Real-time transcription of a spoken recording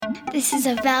This is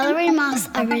a Valerie Moss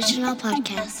original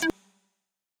podcast.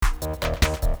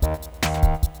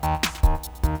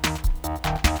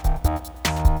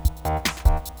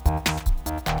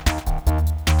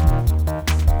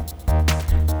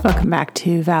 Welcome back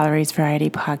to Valerie's Variety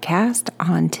Podcast.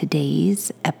 On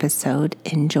today's episode,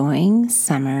 enjoying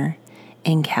summer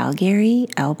in Calgary,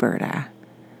 Alberta.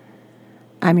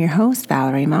 I'm your host,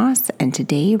 Valerie Moss, and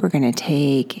today we're going to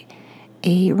take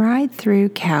a ride through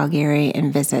Calgary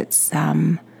and visit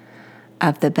some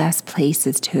of the best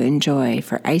places to enjoy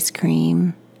for ice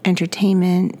cream,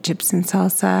 entertainment, chips and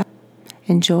salsa.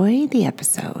 Enjoy the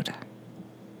episode.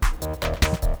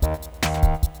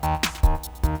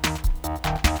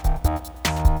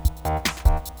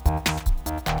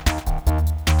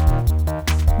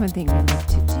 One thing we love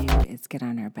to do is get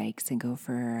on our bikes and go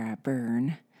for a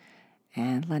burn.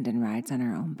 And London rides on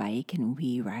our own bike, and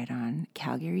we ride on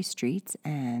Calgary streets,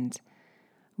 and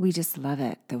we just love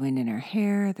it. The wind in our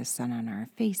hair, the sun on our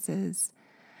faces.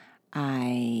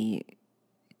 I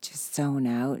just zone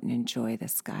out and enjoy the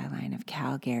skyline of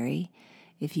Calgary.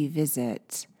 If you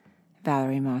visit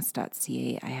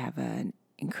valeriemoss.ca, I have an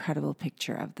incredible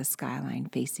picture of the skyline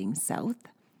facing south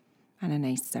on a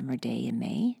nice summer day in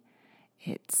May.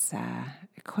 It's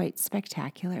quite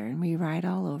spectacular, and we ride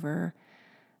all over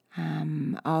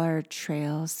all our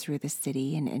trails through the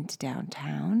city and into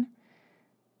downtown.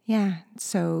 Yeah,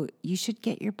 so you should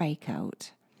get your bike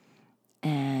out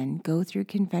and go through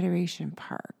Confederation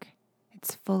Park.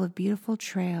 It's full of beautiful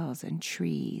trails and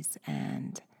trees,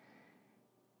 and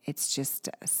it's just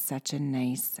such a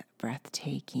nice,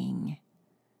 breathtaking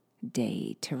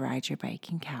day to ride your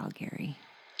bike in Calgary.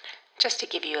 Just to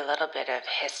give you a little bit of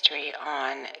history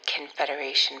on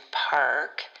Confederation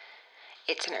Park,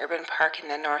 it's an urban park in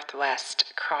the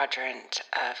northwest quadrant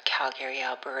of Calgary,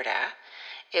 Alberta.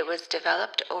 It was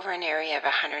developed over an area of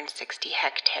 160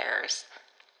 hectares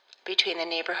between the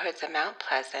neighborhoods of Mount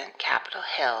Pleasant, Capitol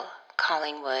Hill,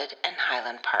 Collingwood, and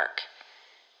Highland Park.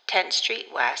 10th Street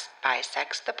West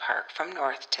bisects the park from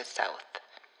north to south.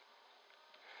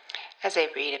 As I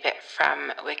read a bit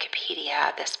from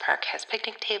Wikipedia, this park has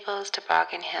picnic tables,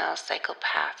 toboggan hills, cycle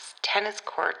paths, tennis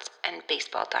courts, and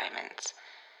baseball diamonds.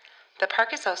 The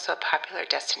park is also a popular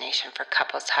destination for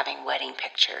couples having wedding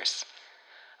pictures,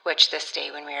 which this day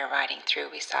when we were riding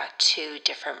through, we saw 2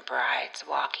 different brides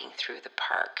walking through the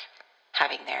park,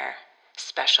 having their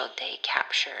special day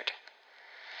captured.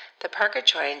 The park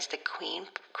adjoins the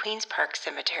Queen's Park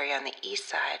Cemetery on the east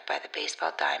side by the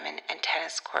baseball diamond and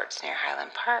tennis courts near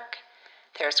Highland Park.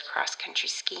 There's cross-country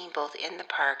skiing both in the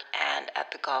park and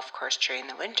at the golf course during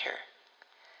the winter.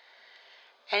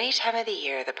 Any time of the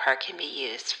year, the park can be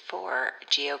used for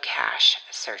geocache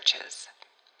searches.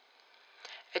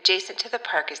 Adjacent to the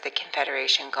park is the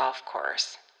Confederation Golf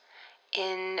Course.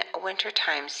 In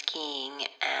wintertime, skiing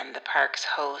and the parks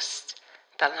host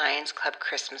the Lions Club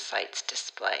Christmas Lights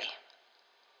display.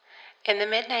 In the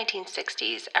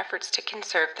mid-1960s, efforts to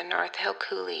conserve the North Hill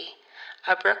Coulee,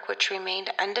 a brook which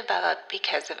remained undeveloped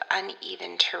because of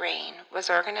uneven terrain, was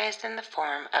organized in the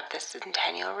form of the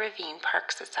Centennial Ravine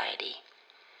Park Society.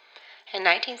 In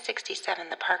 1967,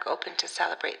 the park opened to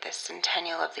celebrate the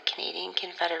centennial of the Canadian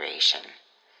Confederation.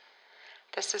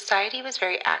 The society was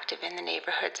very active in the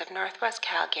neighborhoods of Northwest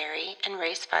Calgary and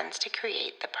raised funds to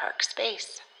create the park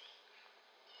space.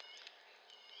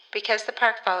 Because the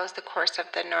park follows the course of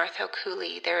the North Hill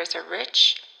Coulee, there is a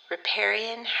rich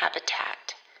riparian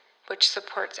habitat, which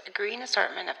supports a green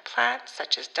assortment of plants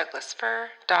such as Douglas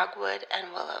fir, dogwood,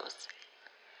 and willows.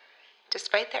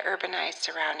 Despite the urbanized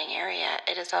surrounding area,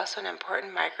 it is also an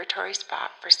important migratory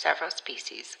spot for several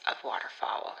species of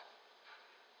waterfowl.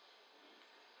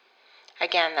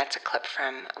 Again, that's a clip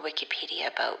from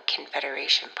Wikipedia about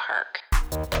Confederation Park.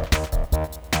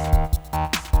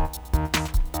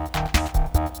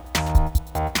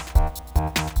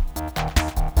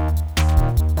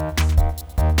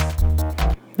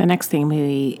 The next thing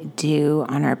we do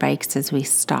on our bikes is we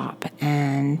stop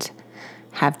and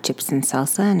have chips and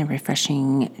salsa and a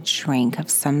refreshing drink of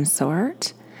some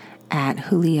sort at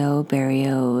Julio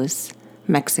Barrios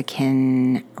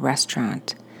Mexican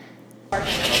restaurant.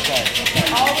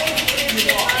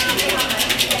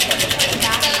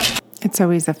 It's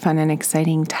always a fun and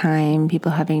exciting time,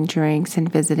 people having drinks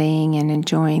and visiting and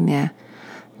enjoying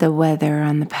the weather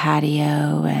on the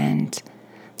patio, and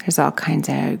there's all kinds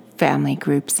of family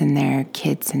groups in there,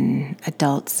 kids and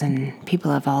adults and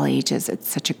people of all ages. It's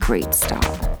such a great stop.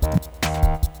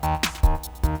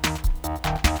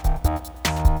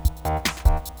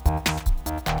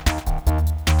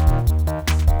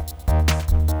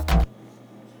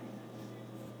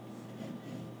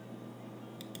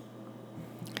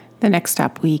 The next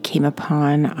stop we came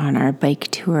upon on our bike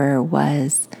tour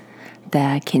was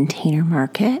the Container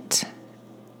Market.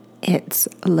 It's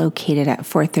located at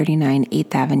 439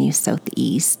 8th Avenue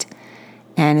Southeast,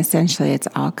 and essentially it's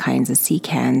all kinds of sea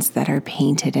cans that are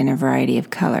painted in a variety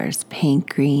of colors: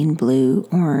 pink, green, blue,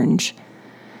 orange,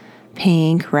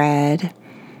 pink, red,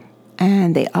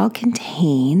 and they all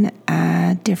contain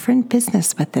a different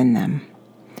business within them.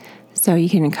 So you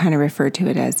can kind of refer to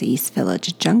it as East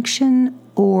Village Junction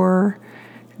or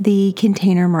the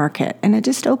Container Market. And it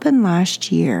just opened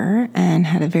last year and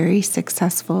had a very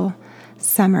successful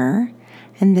summer.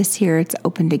 And this year it's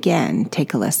opened again.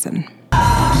 Take a listen.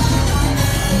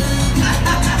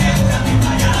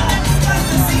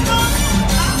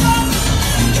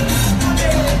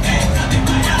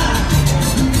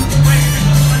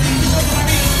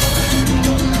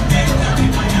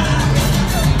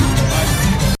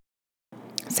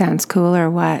 Sounds cool or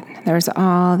what? There's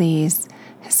all these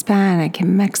Hispanic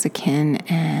and Mexican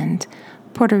and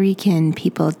Puerto Rican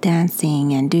people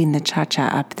dancing and doing the cha-cha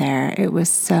up there. It was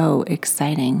so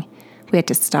exciting. We had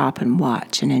to stop and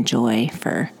watch and enjoy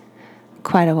for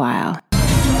quite a while.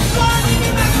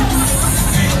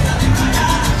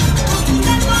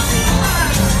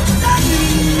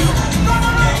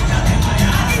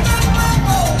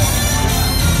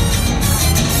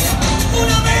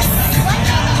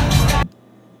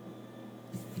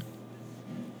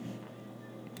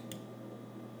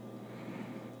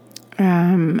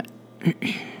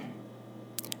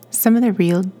 Some of the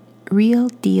real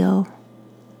deal.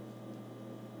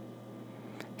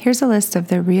 Here's a list of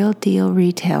the real deal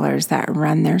retailers that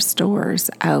run their stores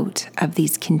out of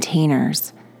these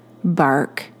containers.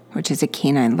 Bark, which is a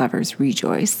canine lover's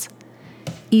rejoice.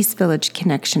 East Village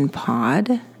Connection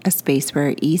Pod, a space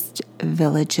where East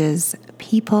Village's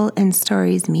people and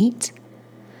stories meet.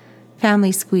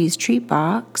 Family Squeeze Treat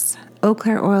Box, Eau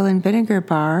Claire Oil and Vinegar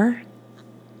Bar,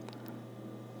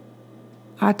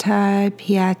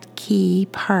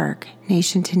 Atapiatki Park,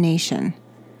 Nation to Nation.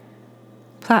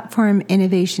 Platform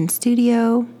Innovation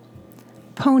Studio,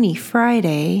 Pony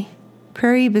Friday,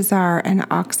 Prairie Bazaar and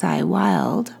Oxeye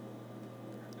Wild,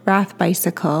 Wrath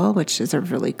Bicycle, which is a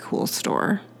really cool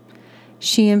store,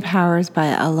 She Empowers by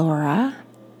Alora,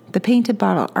 the Painted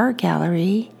Bottle Art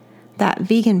Gallery, That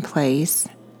Vegan Place,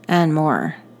 and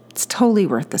more. It's totally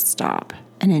worth the stop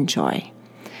and enjoy.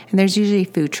 And there's usually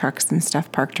food trucks and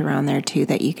stuff parked around there too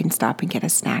that you can stop and get a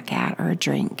snack at or a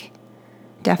drink.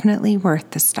 Definitely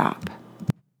worth the stop.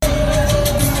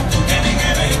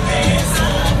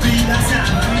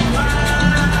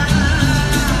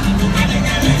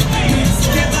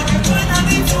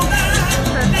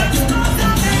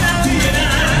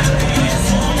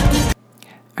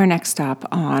 Our next stop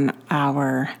on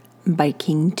our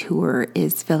biking tour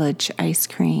is Village Ice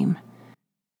Cream.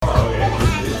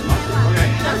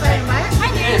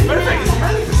 Do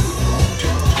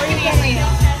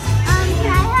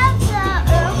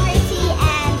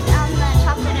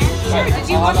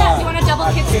you want a double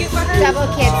kid scoop for her? Double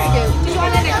kid scoop. Do you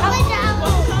want it in a cup?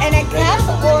 In a cup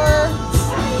or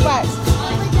what?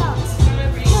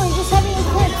 No, you just have it in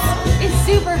clips. It's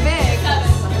super big.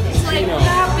 It's like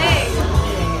that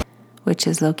big. Which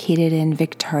is located in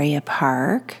Victoria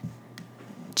Park,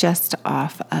 just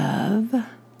off of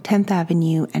 10th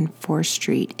Avenue and 4th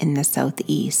Street in the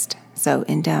southeast, so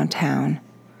in downtown.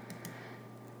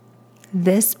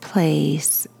 This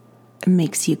place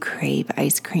makes you crave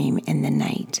ice cream in the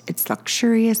night. It's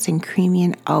luxurious and creamy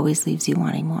and always leaves you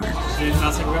wanting more.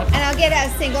 And I'll get a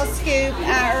single scoop,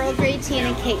 Earl Grey tea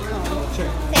and a cake cone. Sure.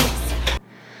 Thanks.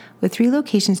 With 3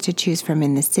 locations to choose from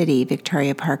in the city,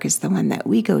 Victoria Park is the one that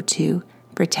we go to,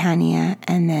 Britannia,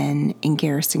 and then in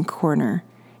Garrison Corner.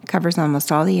 It covers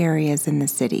almost all the areas in the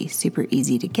city. Super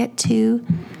easy to get to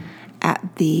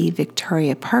at the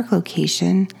Victoria Park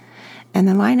location, and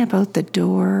the lineup out the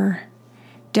door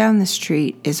down the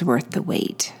street is worth the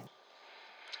wait.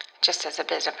 Just as a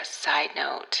bit of a side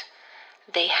note,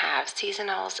 they have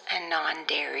seasonals and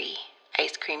non-dairy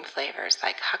ice cream flavors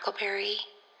like huckleberry,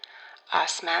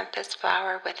 osmanthus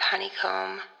flower with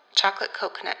honeycomb, chocolate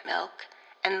coconut milk,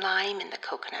 and lime in the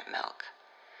coconut milk.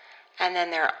 And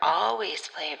then their always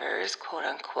flavors, quote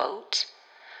unquote,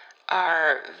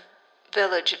 are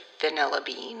Village Vanilla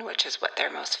Bean, which is what they're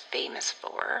most famous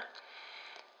for,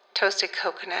 toasted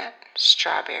coconut,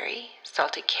 strawberry,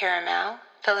 salted caramel,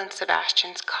 Phil and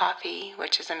Sebastian's coffee,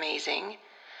 which is amazing,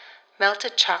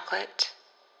 melted chocolate,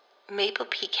 maple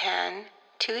pecan,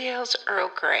 Two Hills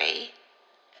Earl Grey,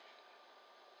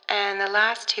 and the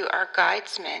last 2 are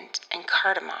Guides Mint and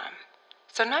cardamom.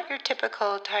 So not your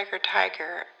typical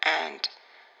tiger and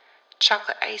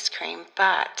chocolate ice cream,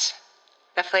 but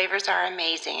The flavors are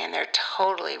amazing and they're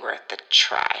totally worth the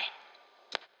try.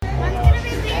 One's gonna be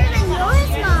bigger than yours,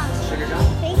 Mom.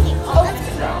 Thank you. Oh, that's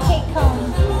cake cone.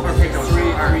 Or cake cone.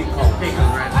 Cake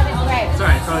cone, right? Right.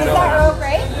 Sorry, it's only Is that Earl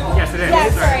Grey? Yes, it is. Yeah,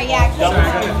 sorry, yeah, cake Sorry, I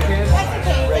got cone. the kid. That's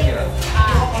okay.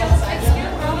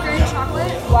 Earl Grey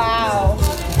chocolate. Wow.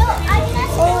 No, I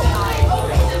just.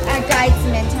 I dyed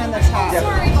mint on the top.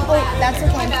 Oh, that's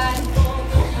okay.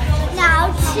 Now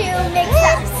to mix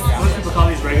up. Most people call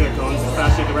these regular cones. It's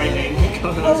actually the right name.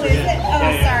 Oh, is it?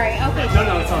 Oh, sorry. Okay.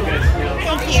 No, it's all good.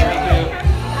 Thank you.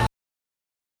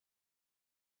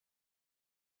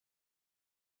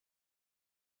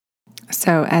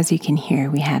 So, as you can hear,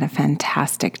 we had a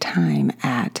fantastic time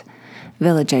at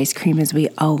Village Ice Cream, as we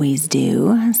always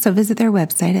do. So visit their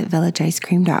website at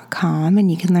villageicecream.com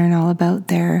and you can learn all about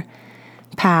their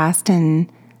past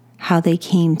and how they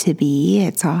came to be.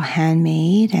 It's all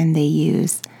handmade and they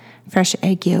use fresh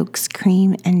egg yolks,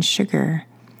 cream, and sugar.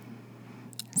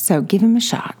 So give them a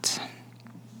shot.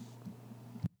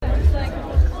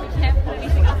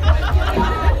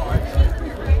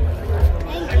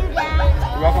 Thank you,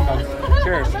 Dad. You're welcome, buddy.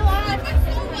 Cheers.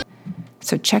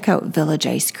 So check out Village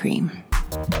Ice Cream.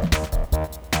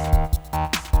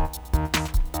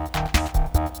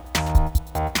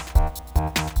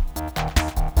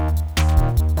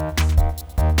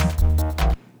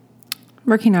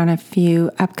 Working on a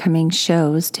few upcoming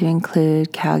shows to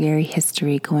include Calgary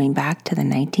history going back to the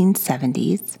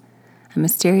 1970s, a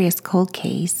mysterious cold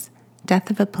case, death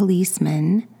of a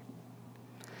policeman.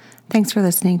 Thanks for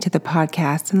listening to the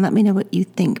podcast, and let me know what you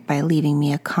think by leaving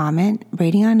me a comment,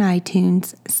 rating on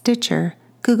iTunes, Stitcher,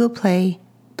 Google Play,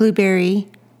 Blueberry,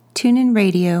 TuneIn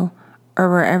Radio, or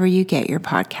wherever you get your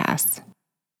podcasts.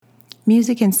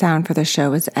 Music and sound for the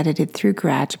show is edited through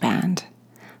GarageBand.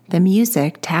 The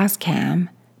music, Tascam,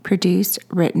 produced,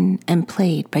 written, and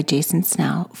played by Jason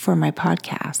Snell for my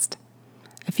podcast.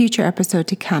 A future episode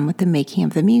to come with the making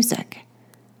of the music.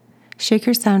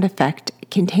 Shaker Sound Effect,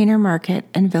 Container Market,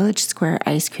 and Village Square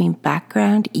Ice Cream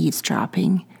background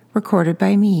eavesdropping, recorded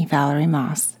by me, Valerie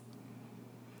Moss.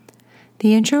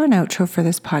 The intro and outro for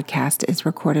this podcast is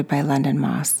recorded by London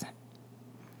Moss.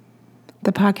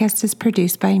 The podcast is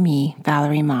produced by me,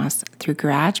 Valerie Moss, through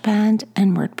GarageBand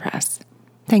and WordPress.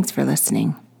 Thanks for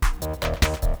listening.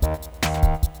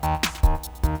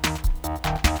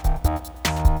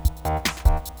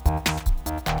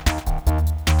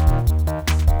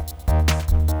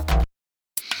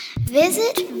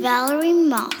 Visit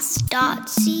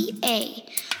valeriemoss.ca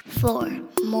for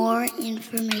more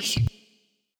information.